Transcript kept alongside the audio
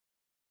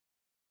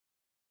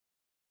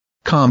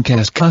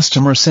Comcast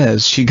customer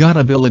says she got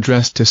a bill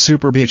addressed to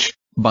Super Bitch,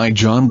 by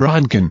John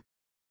Brodkin.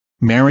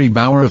 Mary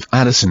Bauer of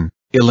Addison,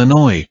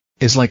 Illinois,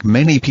 is like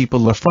many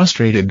people a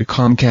frustrated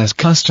Comcast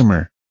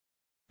customer.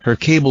 Her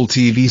cable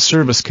TV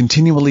service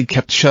continually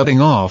kept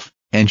shutting off,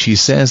 and she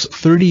says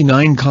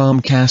 39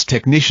 Comcast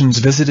technicians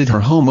visited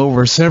her home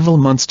over several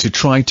months to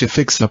try to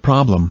fix the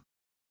problem.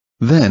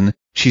 Then,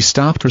 she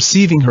stopped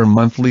receiving her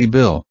monthly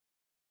bill.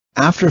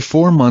 After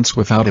 4 months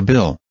without a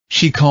bill,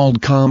 she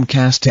called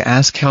Comcast to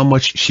ask how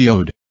much she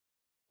owed.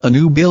 A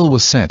new bill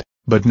was sent,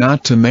 but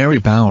not to Mary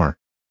Bauer.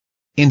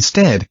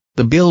 Instead,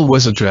 the bill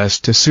was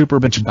addressed to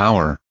Superbitch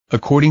Bauer,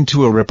 according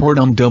to a report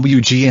on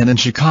WGN in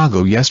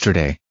Chicago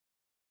yesterday.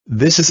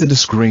 "This is a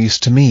disgrace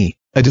to me,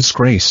 a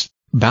disgrace,"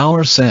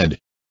 Bauer said.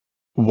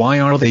 "Why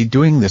are they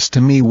doing this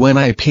to me when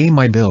I pay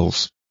my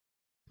bills?"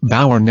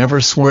 Bauer never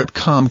swore at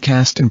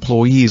Comcast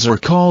employees or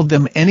called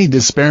them any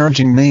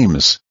disparaging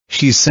names,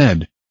 she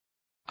said.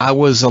 "I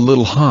was a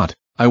little hot,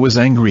 I was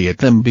angry at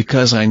them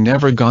because I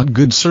never got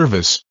good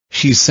service,"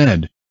 she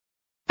said.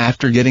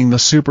 After getting the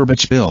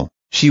Superbitch bill,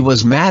 she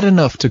was mad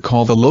enough to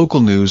call the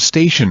local news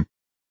station.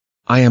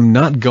 "I am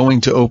not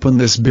going to open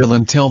this bill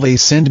until they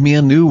send me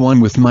a new one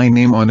with my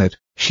name on it,"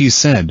 she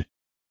said.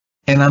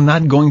 "And I'm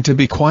not going to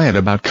be quiet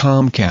about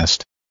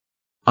Comcast.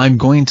 I'm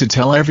going to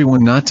tell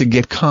everyone not to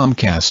get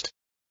Comcast."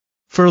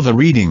 Further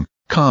reading,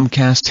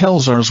 Comcast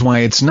tells us why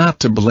it's not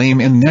to blame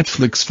in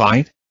Netflix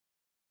fight.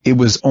 It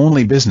was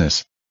only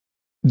business.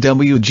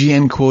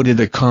 WGN quoted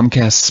a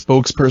Comcast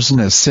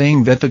spokesperson as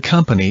saying that the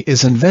company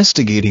is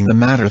investigating the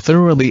matter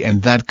thoroughly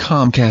and that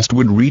Comcast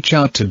would reach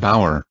out to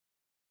Bauer.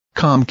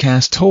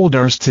 Comcast told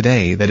us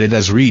today that it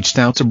has reached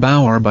out to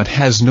Bauer but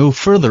has no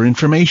further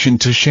information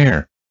to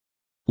share.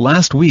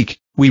 Last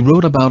week, we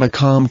wrote about a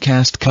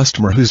Comcast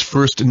customer whose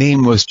first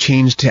name was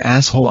changed to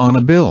Asshole on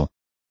a bill.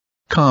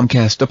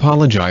 Comcast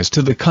apologized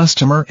to the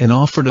customer and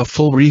offered a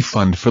full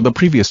refund for the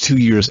previous 2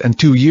 years and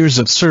 2 years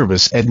of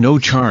service at no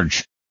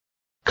charge.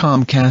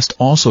 Comcast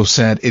also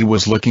said it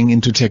was looking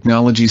into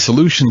technology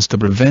solutions to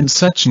prevent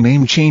such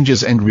name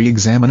changes and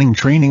re-examining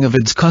training of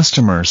its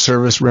customer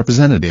service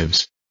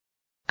representatives.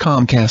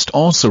 Comcast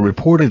also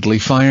reportedly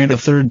fired a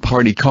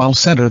third-party call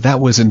center that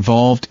was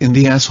involved in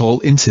the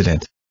Asshole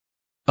incident.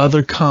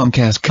 Other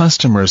Comcast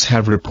customers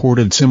have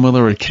reported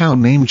similar account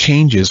name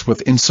changes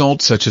with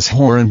insults such as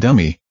whore and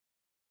dummy.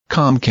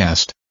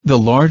 Comcast, the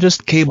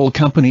largest cable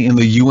company in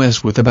the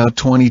U.S. with about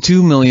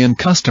 22 million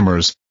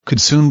customers,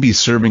 could soon be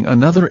serving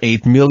another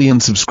 8 million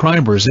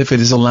subscribers if it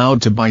is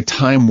allowed to buy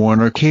Time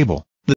Warner Cable.